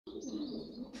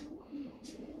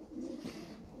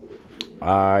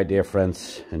Hi, dear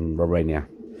friends in Romania.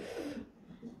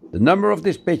 The number of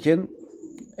this pigeon,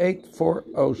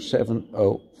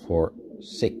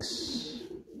 8407046.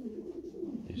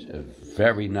 Is a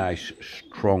very nice,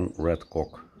 strong red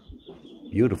cock.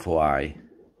 Beautiful eye.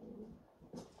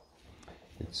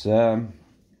 It's the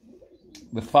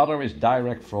father is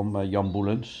direct from Jan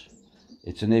Boelens.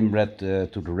 It's an inbred to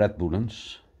the red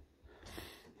Boelens,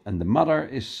 and the mother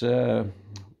is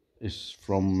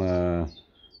from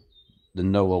the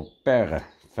Noël Père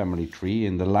family tree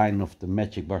in the line of the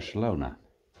Magic Barcelona.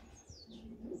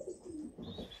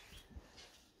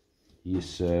 He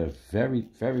is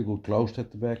very good closed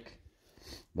at the back,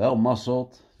 well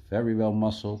muscled, very well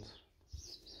muscled.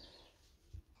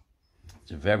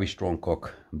 It's a very strong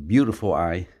cock, beautiful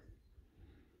eye.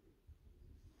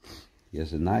 He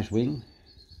has a nice wing.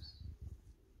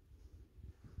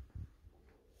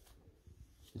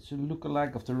 It's a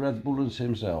lookalike of the red Boelens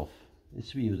himself.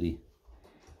 It's a beauty.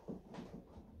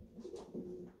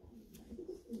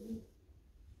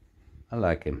 I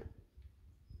like him.